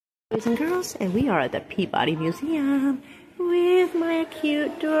boys and girls, and we are at the Peabody Museum with my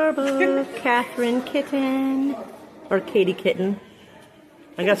cute, adorable Catherine kitten, or Katie kitten.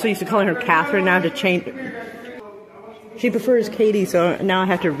 I got so used to calling her Catherine, now I have to change it. She prefers Katie, so now I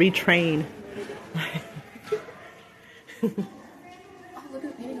have to retrain.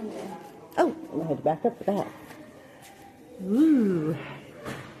 Oh, I had to back up for that. Ooh.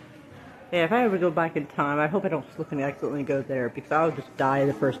 Yeah, if I ever go back in time, I hope I don't slip and accidentally go there, because I'll just die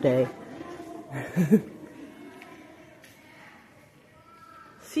the first day.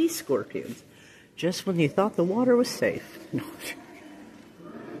 Sea scorpions. Just when you thought the water was safe. No.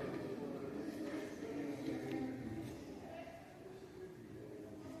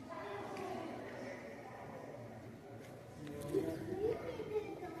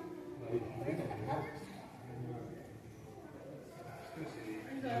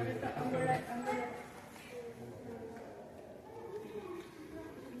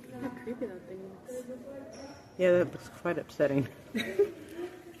 How creepy that thing looks. Yeah, that looks quite upsetting.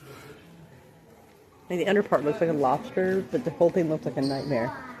 And the under part looks like a lobster, but the whole thing looks like a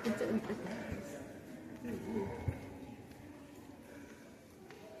nightmare.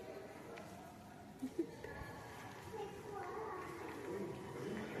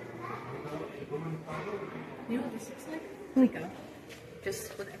 You know what this looks like? Plico.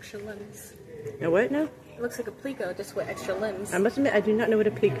 Just with extra limbs. A what now? It looks like a plico, just with extra limbs. I must admit, I do not know what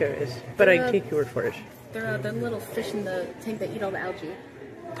a pico is, but I take your word for it. They're the little fish in the tank that eat all the algae.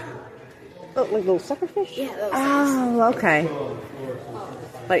 Oh, like little suckerfish? Yeah, those Oh, okay.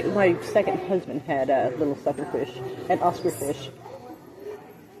 Like my second husband had a little suckerfish and Oscarfish.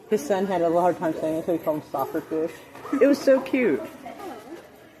 His son had a hard time saying it, so he called them soccerfish. It was so cute.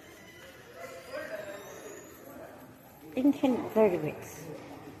 Invertebrates.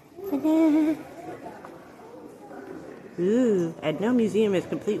 Ooh, and no museum is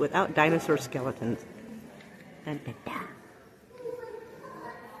complete without dinosaur skeletons.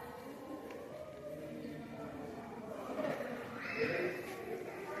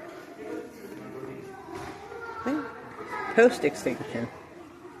 Post extinction.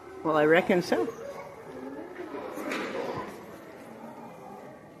 Well, I reckon so.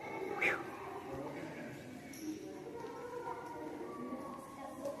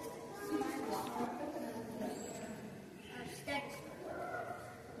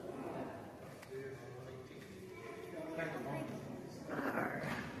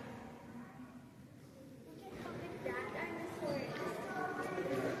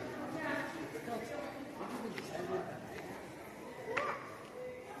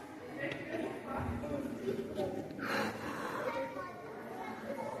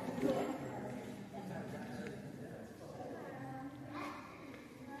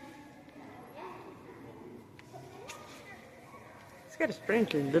 It's got a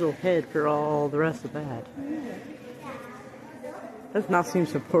strangely little head for all the rest of that. Does not seem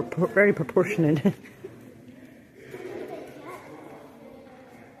so very proportionate.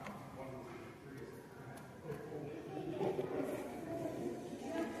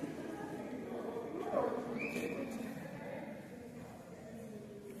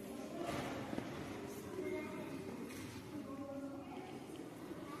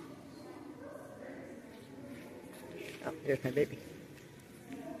 Oh, here's my baby.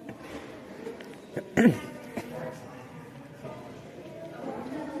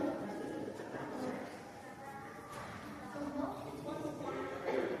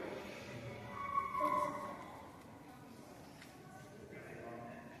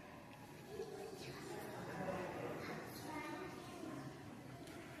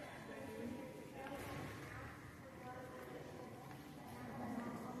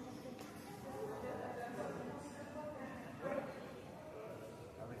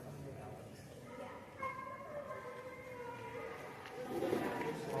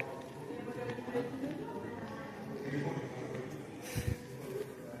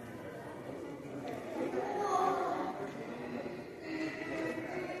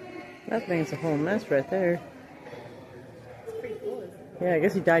 That thing's a whole mess right there. It's pretty cool, isn't it? Yeah, I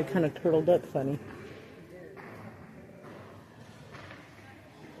guess he died kind of turtled up funny.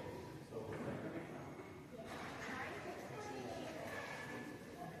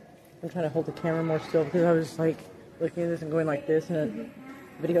 I'm trying to hold the camera more still because I was like looking at this and going like this, and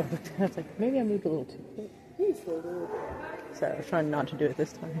the video looked at it, I was like, maybe I moved a little too quick. So I was trying not to do it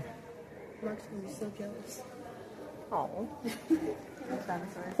this time. Mark's gonna be so jealous. Oh.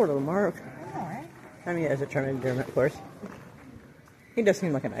 Poor little Mark. I mean, as a German German, of course. He does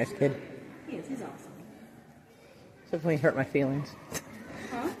seem like a nice kid. He is, he's awesome. Definitely hurt my feelings.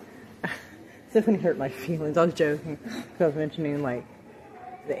 Huh? Definitely hurt my feelings. I was joking. Because I was mentioning, like,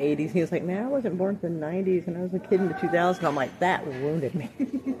 the 80s. He was like, man, I wasn't born in the 90s, and I was a kid in the 2000s. I'm like, that wounded me.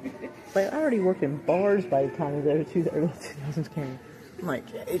 Like, I already worked in bars by the time the early 2000s came. I'm like,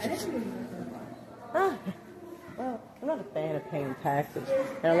 Jesus. Well, I'm not a fan of paying taxes,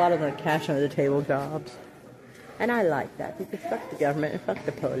 and a lot of them are cash under the table jobs. And I like that, because fuck the government and fuck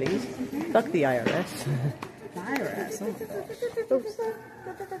the police. Fuck the IRS. IRS, oh my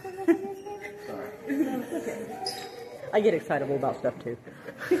gosh. I get excitable about stuff too.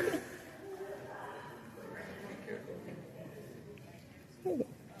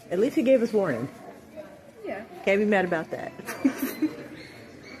 At least he gave us warning. Yeah. Can't be mad about that.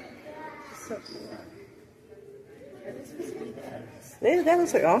 So, That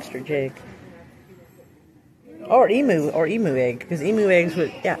looks like ostrich egg. Or emu egg, because emu eggs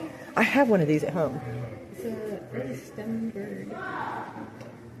would, yeah. I have one of these at home. it's a really stem bird.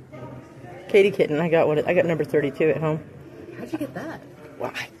 Katie kitten, I got number 32 at home. How'd you get that?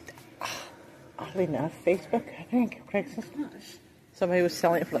 Well, oddly enough, Facebook, I think, Craigslist. Gosh. Somebody was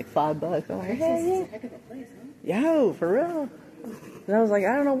selling it for like $5. I'm like, This hey, is a heck of a place, huh? yo, for real. And I was like,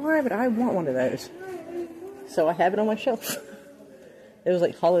 I don't know why, but I want one of those. So I have it on my shelf. It was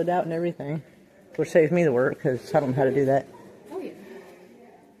like hollowed out and everything, which saves me the work because I don't know how to do that. Oh, yeah.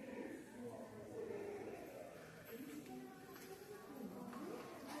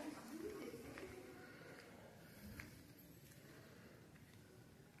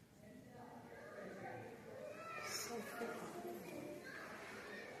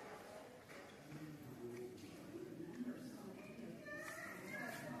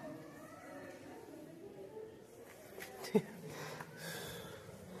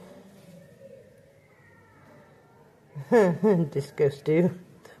 Disco stew.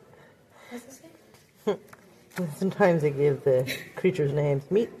 What's this say? Sometimes they give the creatures names.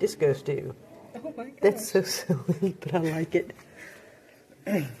 Meet Disco Stew. Oh my god. That's so silly, but I like it.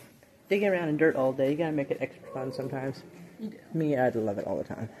 Digging around in dirt all day, you gotta make it extra fun sometimes. You do. Me, I'd love it all the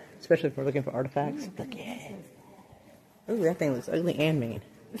time. Especially if we're looking for artifacts. Like, yeah. Ooh, that thing looks ugly and mean.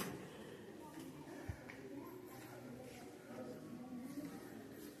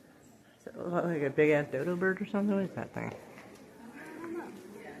 Does that look like a big ass dodo bird or something? What is that thing? I don't know.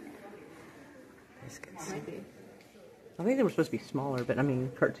 Might be. I think they were supposed to be smaller, but I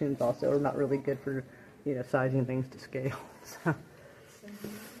mean, cartoons also are not really good for, you know, sizing things to scale. So.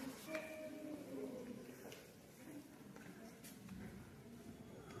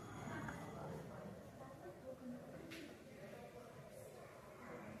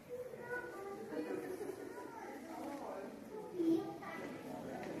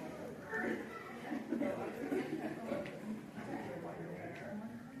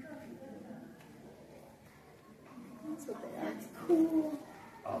 That's what they are. It's cool.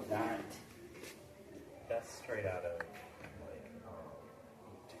 Oh, that's straight out of like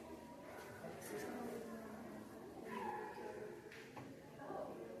YouTube.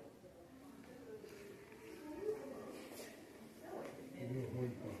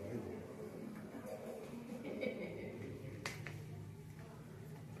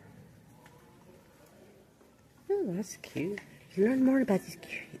 Oh, that's cute. Learn more about these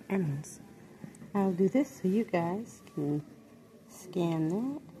cute animals. I'll do this so you guys can scan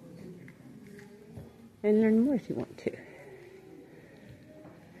that and learn more if you want to.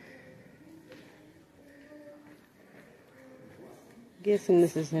 Guessing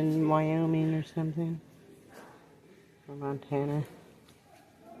this is in Wyoming or something, or Montana.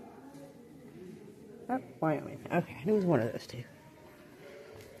 Oh, Wyoming. Okay, I knew it was one of those two.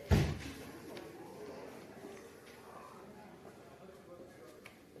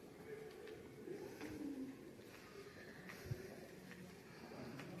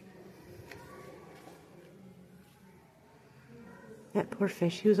 That poor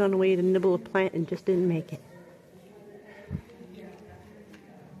fish, he was on the way to nibble a plant and just didn't make it.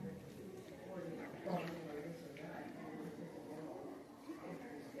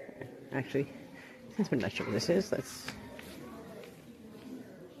 Actually, since we're not sure what this is, let's...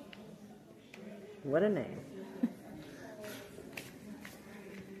 What a name.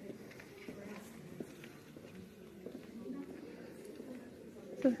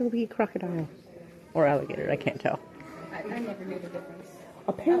 This looks like a crocodile. Or alligator, I can't tell. I never knew the difference.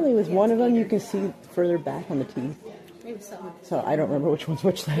 Apparently, with one of them, you can see further back on the teeth. Maybe some. So I don't remember which one's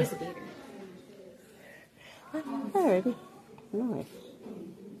which though. It's a gator. Alrighty. Nice.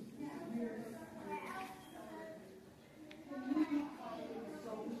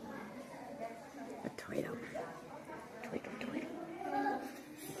 A Tomato.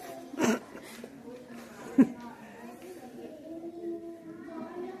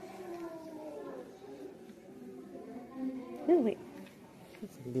 Oh, wait.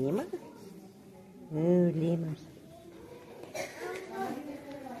 Let's see. lemur? Ooh, lemurs.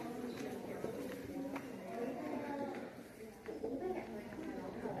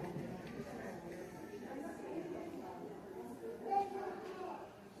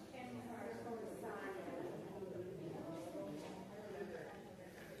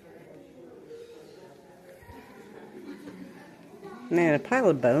 Man, a pile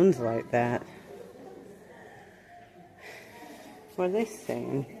of bones like that. What are they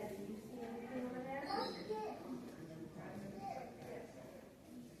saying?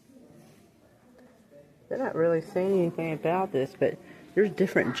 They're not really saying anything about this, but there's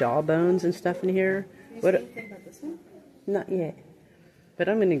different jaw bones and stuff in here. What? Anything about this one? Not yet. But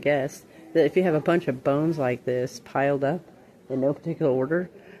I'm gonna guess that if you have a bunch of bones like this piled up in no particular order,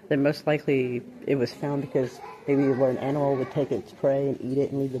 then most likely it was found because maybe where an animal would take its prey and eat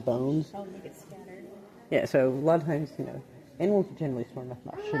it and leave the bones. Oh, make it scattered. Yeah, so a lot of times, you know, animals are generally smart enough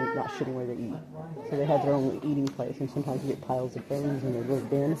not shitting where they eat. So they have their own eating place, and sometimes you get piles of bones in their little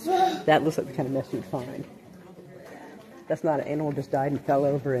bin. That looks like the kind of mess you'd find. That's not an animal just died and fell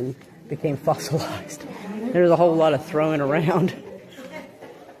over and became fossilized. There's a whole lot of throwing around.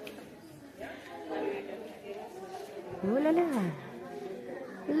 Ooh la la.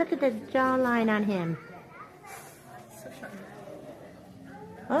 Look at the jawline on him. So sharp.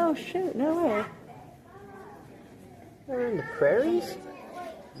 Oh shoot, no way. We're in the prairies?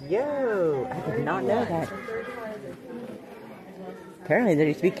 Yo, I did not know that. Apparently there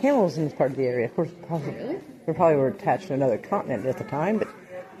used to be camels in this part of the area. Of course, they probably were attached to another continent at the time, but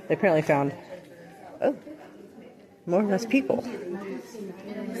they apparently found, oh, more or less people.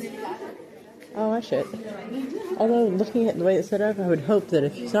 Oh, that shit. Although, looking at the way it's set up, I would hope that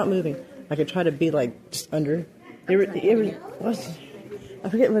if it's not moving, I could try to be, like, just under. I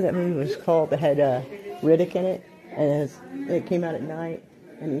forget what that movie was called that had Riddick in it, and it came out at night,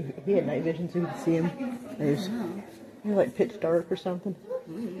 and he had night vision, so you could see him, and he was like pitch dark or something.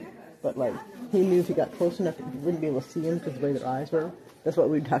 But, like, he knew if he got close enough, he wouldn't be able to see him because of the way their eyes were. That's what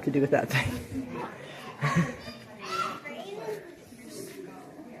we'd have to do with that thing.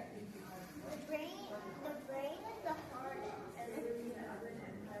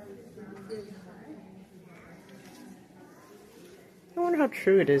 I wonder how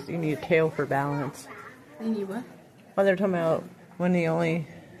true it is you need a tail for balance. You need what? Well, they're talking about one of the only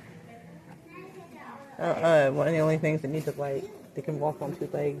things that needs a like they can walk on two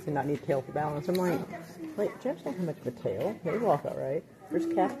legs and not need a tail for balance. I'm like, wait, Jeff's don't have much of a tail. They walk all right. There's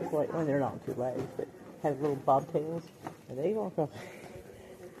cats with like when they're not on two legs, but have little bobtails, and they walk off.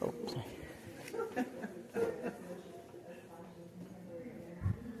 Oh, sorry.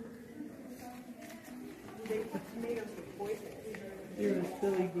 You're a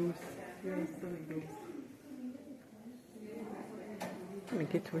silly goose. You're a silly goose. Let me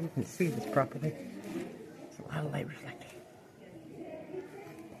get to where you can see this properly. It's a lot of light reflecting.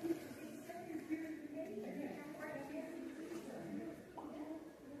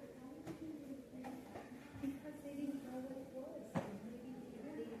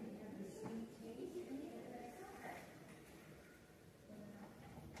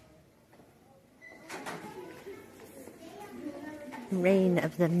 Reign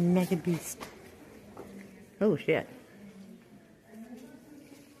of the Mega Beast. Oh shit.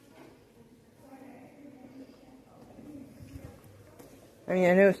 I mean,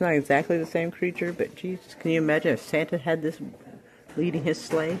 I know it's not exactly the same creature, but Jesus, can you imagine if Santa had this leading his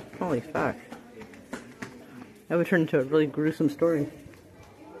sleigh? Holy fuck. That would turn into a really gruesome story.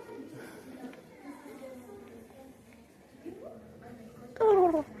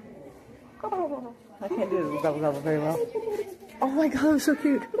 I can't do the gobble gobble very well. Oh my god, that was so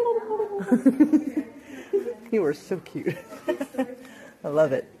cute. You were so cute. I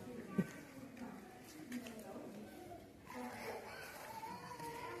love it.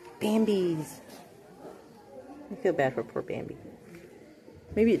 Bambies. I feel bad for poor Bambi.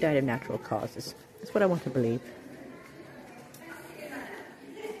 Maybe it died of natural causes. That's what I want to believe.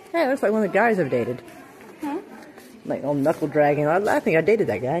 Hey, looks like one of the guys I've dated. Huh? Like old knuckle dragging. I think I dated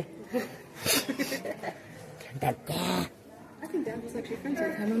that guy. That guy. I think Dad was actually friends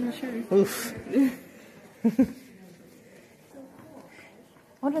with him, I'm not sure. Oof. I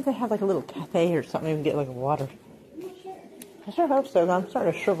wonder if they have like a little cafe or something and get like water. I sure hope so. I'm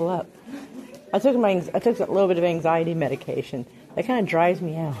starting to shrivel up. I took a little bit of anxiety medication. That kind of drives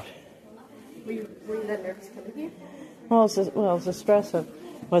me out. Were you that nervous coming here? Well, it's the stress of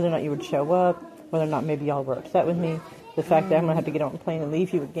whether or not you would show up, whether or not maybe y'all were upset with me, the fact that I'm gonna have to get on a plane and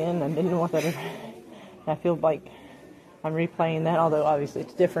leave you again. I didn't want that. I feel like I'm replaying that, although obviously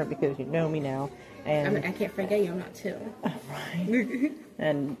it's different because you know me now. And I can't forget you. I'm not 2. right.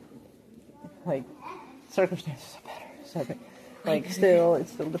 And like circumstances are better. So, like, still,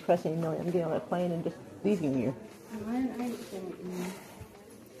 it's still depressing. You know, I'm getting on that plane and just leaving you.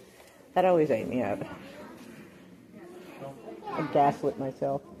 That always ate me up. I gaslit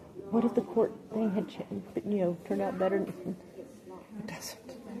myself. What if the court thing had, turned out better? It doesn't.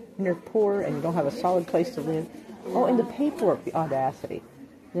 And you're poor and you don't have a solid place to live. Oh, and the paperwork, the audacity.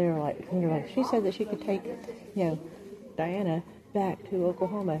 They're like, she said that she could take, Diana back to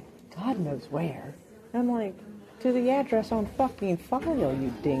Oklahoma. God knows where. I'm like, to the address on fucking file,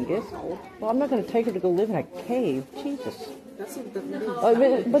 you dingus. Well, I'm not going to take her to go live in a cave. Jesus. That's what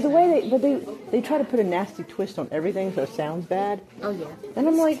the But the way they try to put a nasty twist on everything so it sounds bad. Oh, yeah. And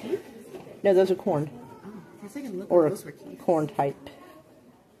I'm like, no, those are corn. Oh, I was thinking, look, Or those were cute. corn type.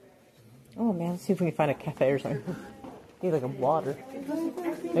 Oh man, let's see if we can find a cafe or something. Need like a water.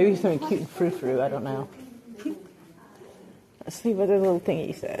 Maybe something cute and frou-frou, I don't know. Let's see what the little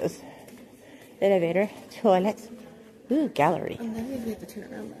thingy says. Elevator, toilets, ooh, gallery. And then we have to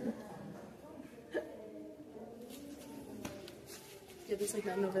turn around then. Yeah, there's like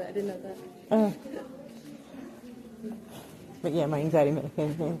nothing over there. I didn't know that. But yeah, my anxiety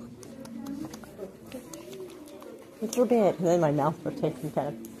medication. It's for bed. And then my mouth was tasting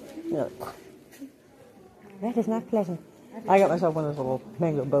kind of, that is not pleasant. I got myself one of those little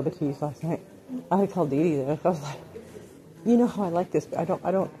mango boba teas last night. I had called Dee Dee though. I was like, you know how I like this, but I don't,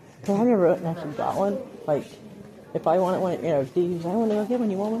 because I never actually got one. Like, if I wanted one, Dee Dee's, I want to go get one,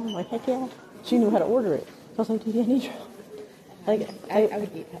 you want one? I'm like, heck yeah. She knew how to order it. So I was like, Dee Dee, I need your, like, I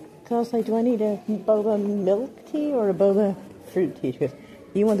would eat that. So I was like, do I need a boba milk tea or a boba fruit tea? She goes,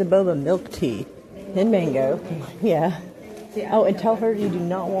 you want the boba milk tea and mango. I'm like, yeah. Oh, and tell her you do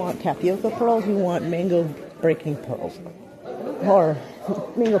not want tapioca pearls, you want mango breaking pearls. Or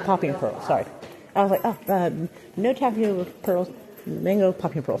mango popping pearls, sorry. I was like, no tapioca pearls, mango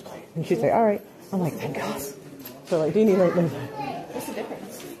popping pearls. And she's like, all right. I'm like, thank God. So, like, do you need, like, What's the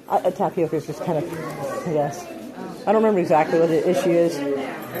difference? a tapioca is just kind of, I guess. I don't remember exactly what the issue is.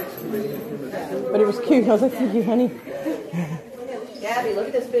 But it was cute. I was like, thank you, honey. Gabby, look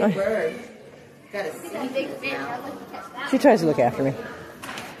at this big bird. Got a sea big fish. She tries to look after me.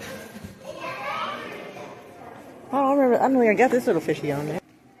 I don't remember. I don't think I got this little fishy on there.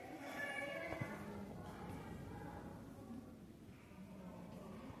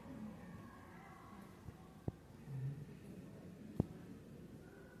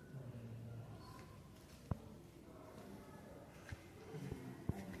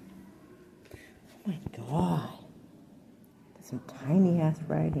 Oh my God. That's some tiny ass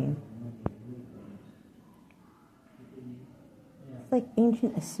writing. It's like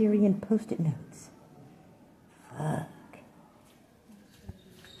ancient Assyrian post-it notes. Fuck.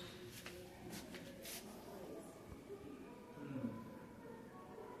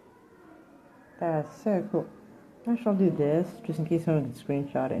 That's so cool. I shall do this just in case someone can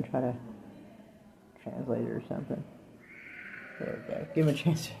screenshot it and try to translate it or something. There we go. Give him a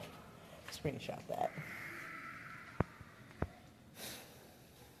chance to screenshot that.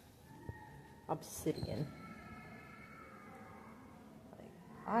 Obsidian.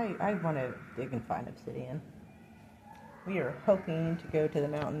 I want to dig and find obsidian. We are hoping to go to the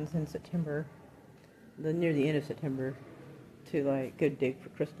mountains in September, near the end of September, to like go dig for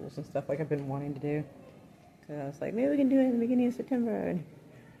crystals and stuff like I've been wanting to do. So I was like, maybe we can do it in the beginning of September. And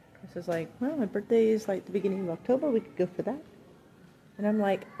Chris was like, well, my birthday is like the beginning of October. We could go for that. And I'm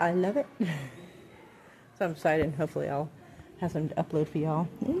like, I love it. So I'm excited, and hopefully I'll have some to upload for y'all.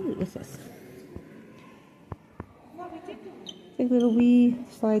 Ooh, what's this? Like little wee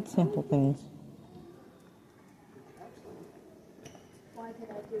slide sample things.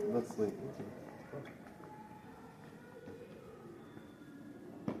 Let's leave.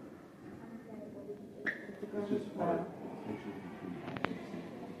 It's just hard.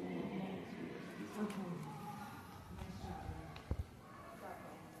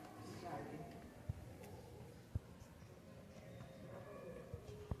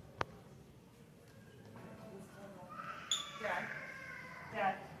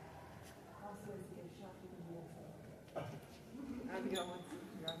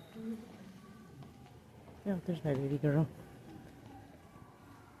 Oh, there's my baby girl.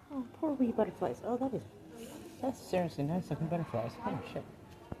 Oh, poor wee butterflies. Oh, that's seriously nice looking butterflies. Oh, shit.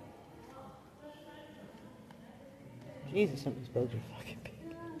 Jesus, some of these birds are fucking big.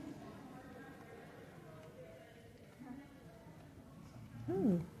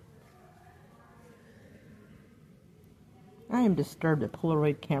 I am disturbed that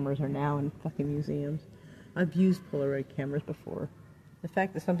Polaroid cameras are now in fucking museums. I've used Polaroid cameras before. The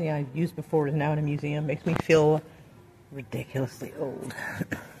fact that something I've used before is now in a museum makes me feel ridiculously old.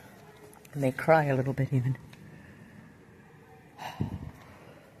 And they cry a little bit even.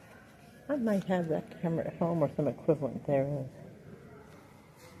 I might have that camera at home or some equivalent thereof.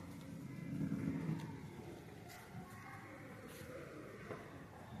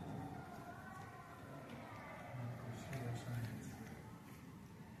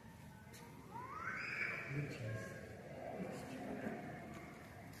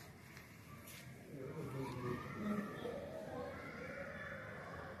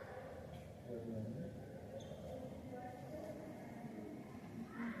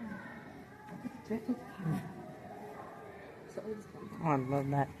 Oh, I love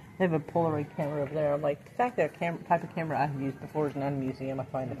that. They have a Polaroid camera over there. I'm like, the fact that a type of camera I've used before is not in a museum, I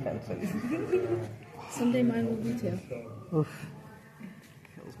find offensive. Someday mine will be too. Oof.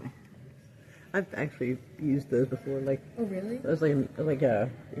 Kills me. I've actually used those before. Like, Oh really? it was like a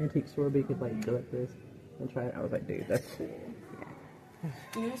antique store, but you could like go like this and try it. I was like, dude, that's You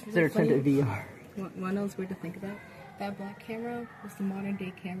know what's their really attempt funny? at VR. One else weird to think about? That black camera was the modern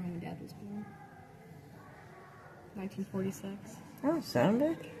day camera when Dad was born. 1946. Oh,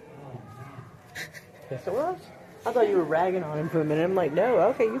 sounded. Yes, it was. I thought you were ragging on him for a minute. I'm like, no,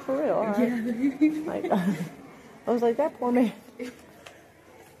 okay, you for real, all right. Yeah. Like, I was like, that poor man.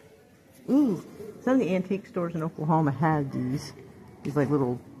 Ooh, some of the antique stores in Oklahoma had these like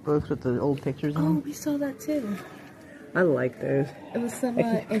little books with the old pictures on Oh, them. we saw that too. I like those. It was some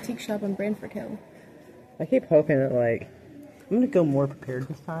antique shop on Branford Hill. I keep hoping that, like, I'm going to go more prepared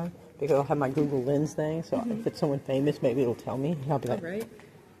this time because I'll have my Google Lens thing. So if it's someone famous, maybe it'll tell me. I'll be like, Right?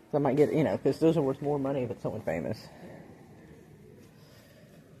 I might get, you know, because those are worth more money if it's someone famous.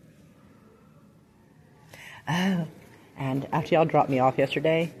 Oh, and after y'all dropped me off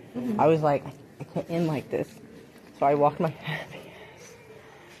yesterday, I was like, I can't end like this. So I walked my happy ass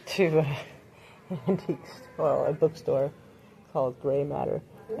to an antique, well, a bookstore called Gray Matter,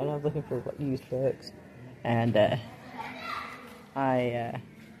 and I was looking for used books, and it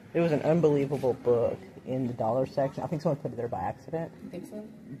was an unbelievable book in the dollar section. I think someone put it there by accident, You think so?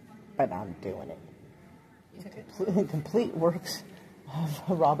 but I'm doing it. You took it? Complete works of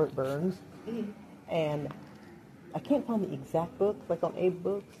Robert Burns, and I can't find the exact book, like on Abe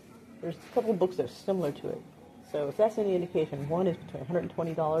Books. There's a couple of books that are similar to it. So if that's any indication, one is between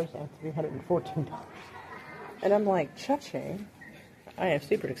 $120 and $314. And I'm like, cha-ching. I am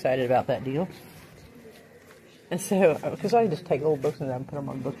super excited about that deal. And so, because I just take old books and then put them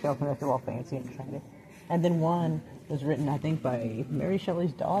on the bookshelf and I feel all fancy and shiny. And then one was written, I think, by Mary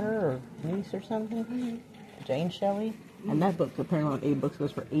Shelley's daughter or niece or something. Jane Shelley. And that book, apparently on Abe Books,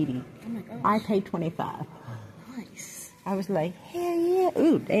 goes for $80. Oh my gosh. I paid $25. Nice. I was like, hell yeah.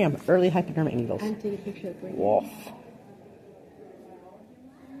 Ooh, damn. Early hypodermic needles. I'm taking a picture of it. Woof.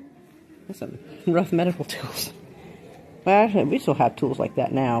 That's some rough medical tools. Well, actually, we still have tools like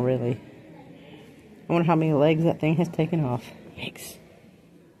that now, really. I wonder how many legs that thing has taken off. Yikes.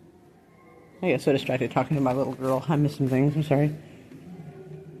 I get so distracted talking to my little girl. I missed some things. I'm sorry.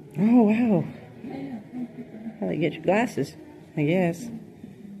 Oh, wow. How do you get your glasses? I guess.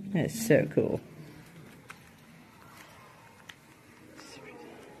 That is so cool.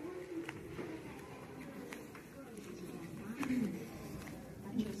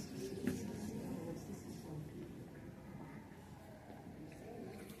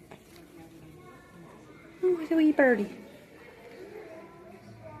 Oh, it's a wee birdie.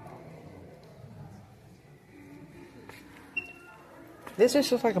 This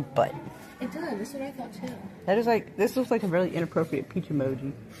just looks like a butt. It does. That's what I thought too. That is like, this looks like a really inappropriate peach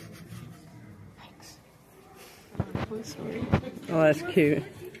emoji. Thanks. Oh, that's cute.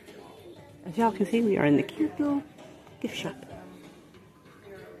 As y'all can see, we are in the cute little gift shop.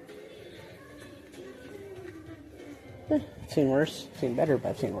 I've seen worse. I've seen better, but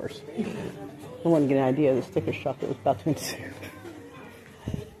I've seen worse. I wanted to get an idea of the sticker shock that was about to ensue.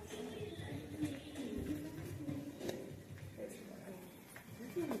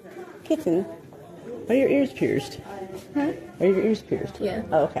 Kitten, are your ears pierced? Huh? Are your ears pierced? Yeah.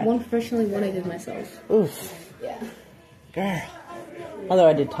 Oh, okay. One professionally, one I did myself. Oof. Yeah. Girl. Although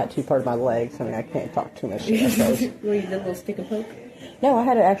I did tattoo part of my legs, I mean, I can't talk too much shit, I suppose. Where you did a little stick and poke? No, I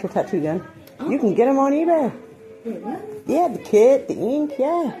had an actual tattoo gun. You can get them on eBay. Wait, what? Yeah, the kit, the ink, yeah.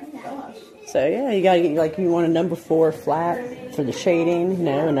 Oh my gosh. So yeah, you gotta get, like, you want a number 4 flat for the shading, you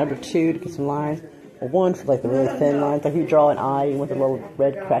know, a number 2 to get some lines, or 1 for like the really thin lines, like you draw an eye with a little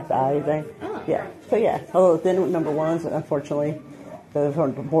red cracked eye thing. Oh. Yeah. So yeah, although thin number 1s, unfortunately, those are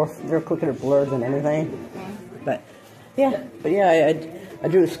more, they're quicker to blur than anything. But yeah, I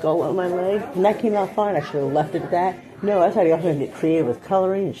drew a skull on my leg, and that came out fine. I should have left it at that. No, I thought he was going to get creative with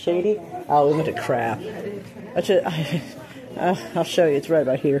coloring and shady. Oh, we went to crap. I'll show you. It's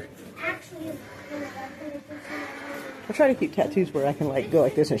right here. I try to keep tattoos where I can like go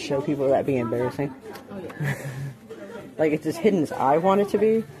like this and show people without being embarrassing. Oh yeah. Like it's as hidden as I want it to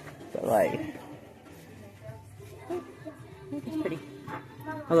be, but like it's pretty.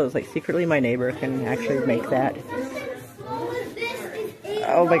 Although it's like secretly my neighbor can actually make that.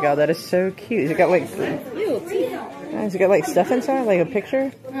 Oh my god, that is so cute. Has it got like has it got like stuff inside, like a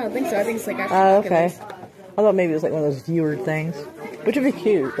picture? I don't think so. I think it's like actually. Oh, okay. I thought maybe it was like one of those viewer things, which would be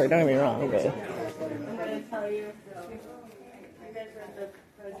cute. Like don't get me wrong, but.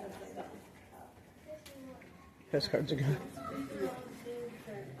 Postcards are good.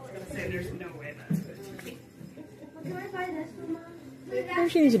 There's no way that's good. Maybe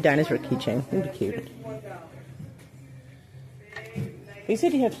she needs a dinosaur keychain. That'd be cute. You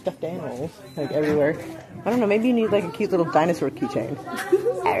said you have stuffed animals, like everywhere. I don't know, maybe you need like a cute little dinosaur keychain.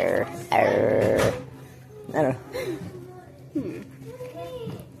 Arr, arr. I don't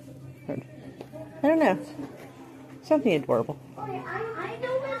know. I don't know. Something adorable. I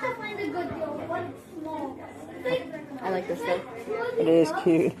know where to find a good deal. One small. I like this though. It is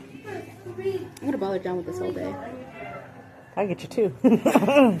cute. I'm gonna bother down with this all day. I'll get you two.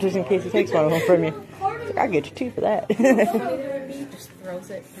 Just in case he takes one of them from you. I'll get you two for that. He just throws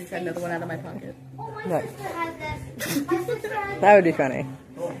it. He's got another one out of my pocket. Right. That would be funny.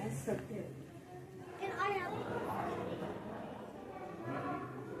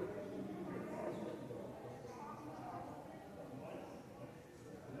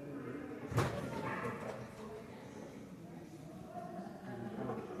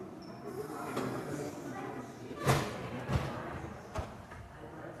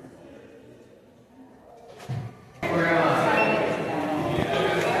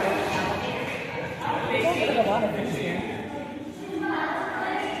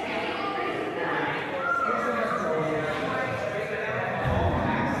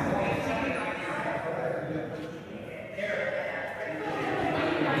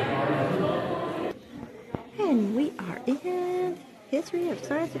 And we are in History of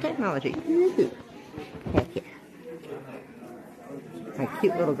Science and Technology. Woohoo. Heck yeah. My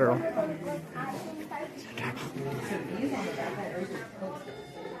cute little girl.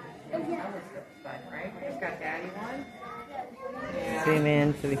 Zoom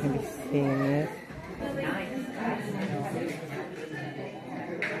in so we can be seeing this.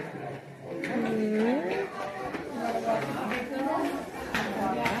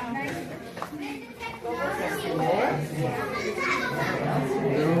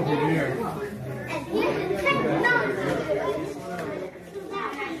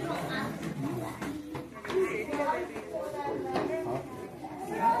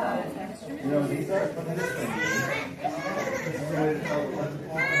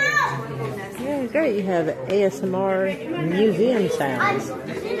 Yeah, great. You have ASMR museum sounds.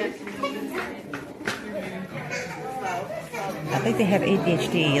 I think they have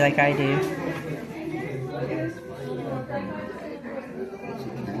ADHD like I do.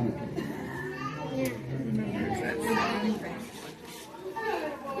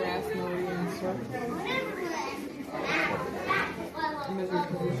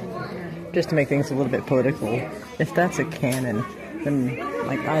 Just to make things a little bit political, if that's a canon, then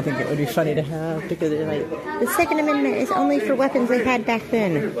like I think it would be funny to have, because they're like, the Second Amendment is only for weapons they had back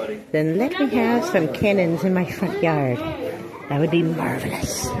then. Then let me have some cannons in my front yard. That would be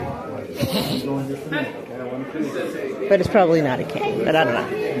marvelous. But it's probably not a cannon, but I don't know.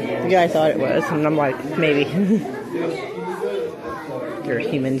 The guy thought it was, and I'm like, maybe. You're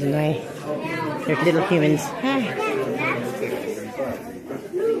humans and they're little humans.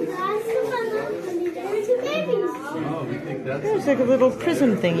 There's like a little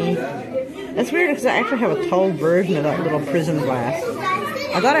prism thingy. That's weird because I actually have a tall version of that little prism glass.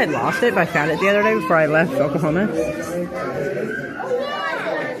 I thought I'd lost it, but I found it the other day before I left Oklahoma.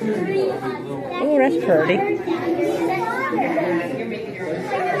 Oh, that's pretty.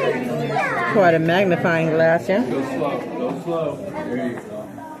 Quite a magnifying glass, yeah? Go slow. There you go.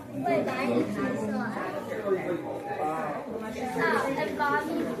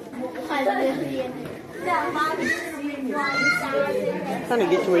 Trying to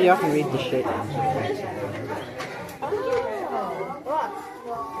get to where y'all can read the shit.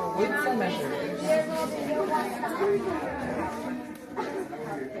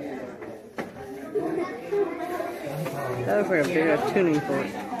 That looks like a big tuning fork.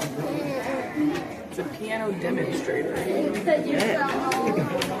 It's a piano demonstrator.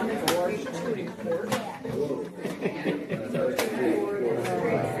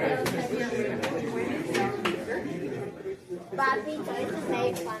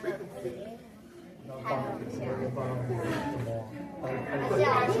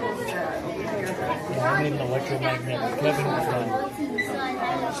 I made an electromagnet. Kevin was done.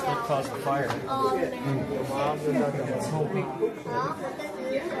 It caused a fire.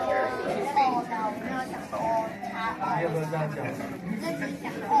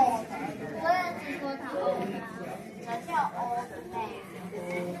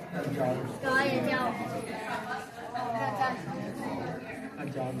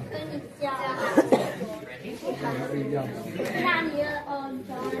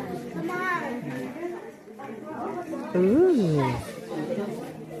 Ooh.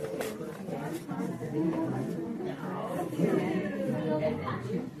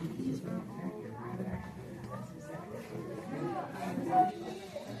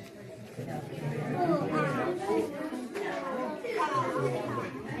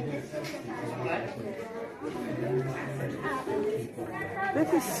 This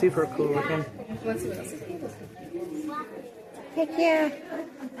is super cool looking. Let's see what else is Heck yeah.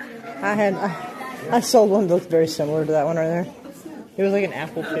 I sold one that looked very similar to that one right there. It was like an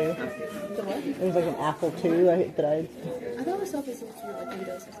Apple II. The what? It was like an Apple II that I... I thought I saw this was for like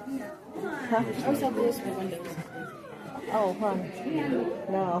Windows or something. Huh? I always thought this was for Windows. Oh,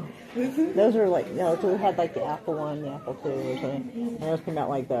 no. Those are like, no, so we had like the Apple One, the Apple II or something. And those came out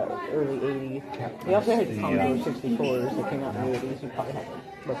like the early 80s. We also had the Commodore 64s that came out in the 80s. You probably have to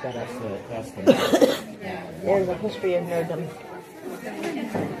look that up. That's the There's a history of nerddom.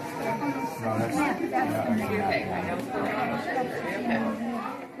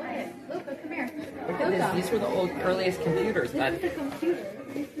 Luca, come here. Look at this. These were the earliest computers, bud.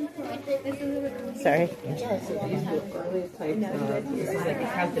 Sorry. Yeah, so these were the earliest types of... This is like a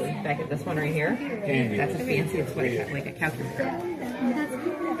calculator. Back at this one right here. That's a fancy, it's what it, like a calculator.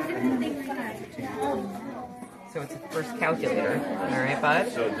 So it's the first calculator. All right, bud?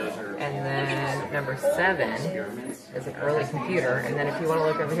 And then number 7 is an early computer. And then if you want to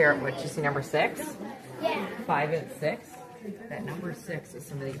look over here at what you see number 6, 5 and 6. That number 6 is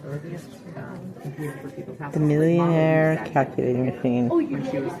some of the earliest computers for people's houses. The Millionaire Calculating Machine. Oh, you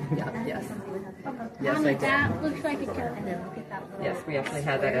When she was, yeah, yes. Yes, I did. That looks like a calculator. Yes, we actually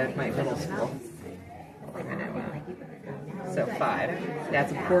had that at my middle school. Wait a minute. So 5.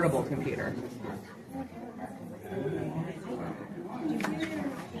 That's a portable computer.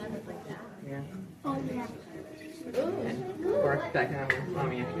 Yeah. Or back now,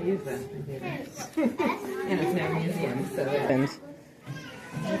 mommy actually used that. And it's now a museum, so.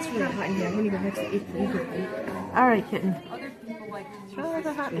 It's really hot in here. I'm gonna go next to 8 Alright, kitten. It's really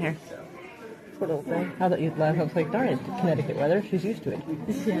hot in here. Poor little thing. I thought you'd laugh. I was like, darn it, Connecticut weather. She's used to it.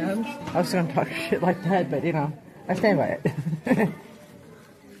 Yeah. I was going to talk shit like that, but you know, I stand by it.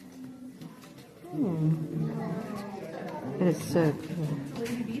 It is so cool.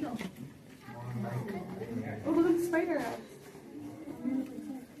 Oh, look at the spider house.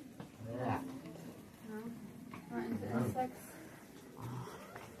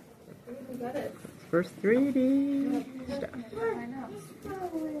 First 3D stuff. I know.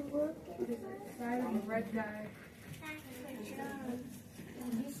 Red guy.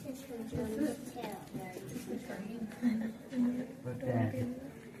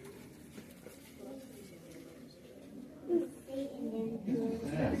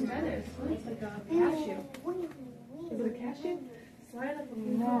 It's like a cashew. Is it a cashew? Slide up a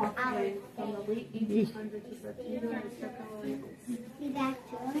moth from the late 1800s to the 1800s. See that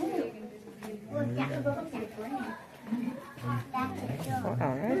too? Look at the brain. That's a joke.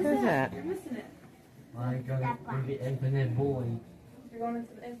 Alright, there's that. You're missing it. I'm gonna be the infinite boy. You're going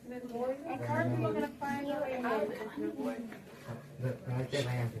into the infinite void. How are people going to find their way out of the infinite void? Look, right there,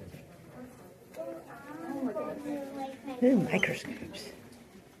 my answer. Ooh, microscopes.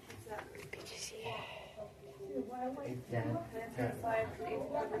 It's that. Inside the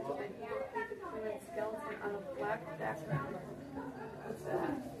 1800s with a human skeleton on a black background. What's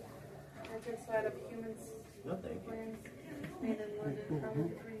that? Enter inside of humans. Nothing. Made in London from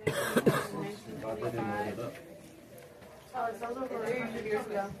 1925. Oh, it's all over 800 years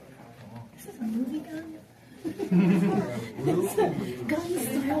ago. This is a movie gun? It's a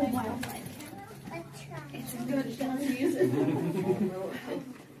gun-style wildlife. It's a good gun to use it.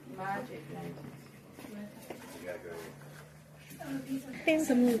 Magic.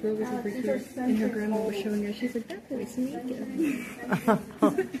 Some little girl was over here, and her grandma was showing her. She's like, "That boy's naked."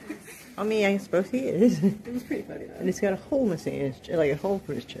 I mean, I suppose he is. It was pretty funny though. And he's got a hole missing in his like a hole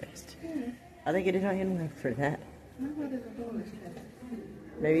through his chest. I think it is not enough for that.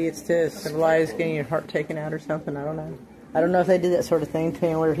 Maybe it's to symbolize getting your heart taken out or something. I don't know. I don't know if they did that sort of thing,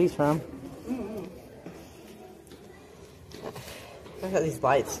 depending on where he's from. Look at these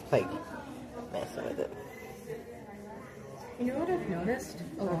lights, like, messing with it. noticed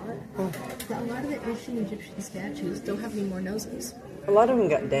a lot that a lot of the ancient Egyptian statues don't have any more noses. A lot of them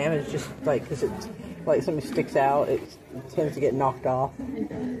got damaged just like because it's like something sticks out, it tends to get knocked off.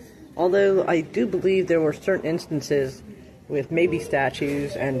 Although I do believe there were certain instances with maybe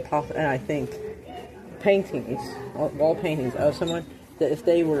statues and I think paintings, wall paintings of someone, that if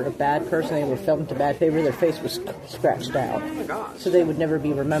they were a bad person, they were felt into bad favor, their face was scratched out. Oh my gosh. So they would never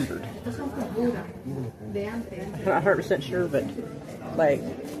be remembered. I'm not 100% sure, but like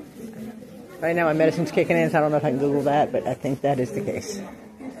right now my medicine's kicking in, so I don't know if I can Google that, but I think that is the case.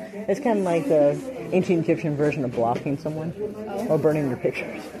 It's kind of like the ancient Egyptian version of blocking someone or burning their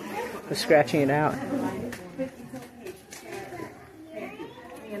pictures, or scratching it out.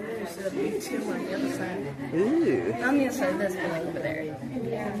 Ooh. On the other side of this, but over there.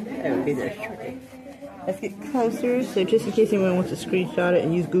 That would be there. Let's get closer, so just in case anyone wants to screenshot it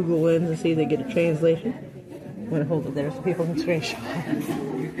and use Google Lens and see if they get a translation. I'm going to hold it there so people can screenshot it.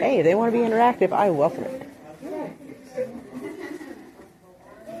 Hey, if they want to be interactive, I welcome it.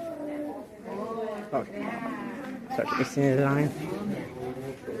 Okay. Start mixing the design.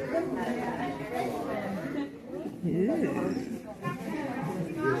 Ooh.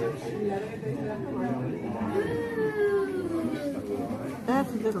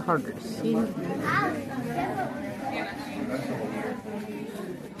 That's a little harder to see.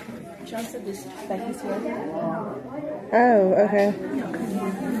 John said this that he's here. Oh, okay.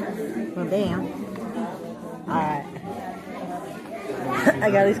 Well, damn. Alright. I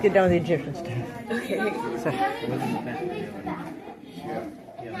gotta at least get done with the Egyptian stuff.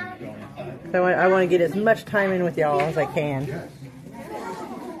 So I want to get as much time in with y'all as I can.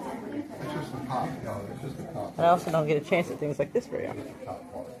 I also don't get a chance at things like this very often.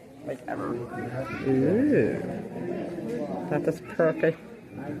 Like ever. Ooh. That's perfect.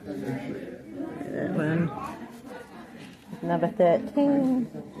 That one. Number 13.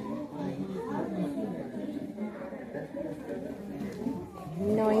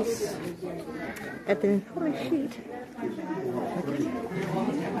 Nice. And then, holy shit.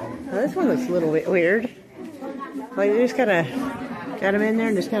 Oh, this one looks a little bit weird. Like, they just kind of got him in there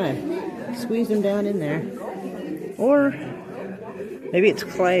and just kind of squeezed him down in there. Or maybe it's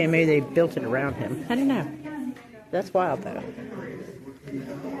clay and maybe they built it around him. I don't know. That's wild, though.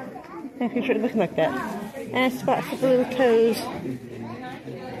 Yeah, he's really looking like that. And spots with the little toes.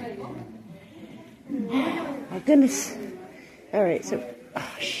 My goodness. Alright, so...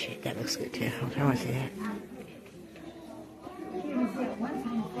 Oh, shit, that looks good, too. I want to see that.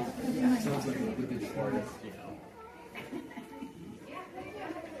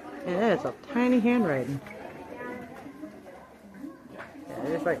 Yeah, that is a tiny handwriting. Yeah,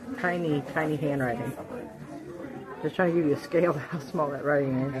 it's like tiny, tiny handwriting. Just trying to give you a scale of how small that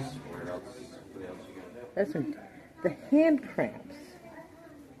writing is. That's some, the hand cramps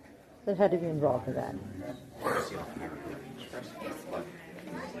that had to be involved in that.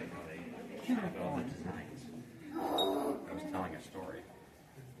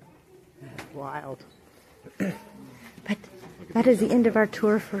 Wild. But that is the end of our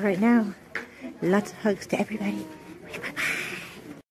tour for right now. Lots of hugs to everybody.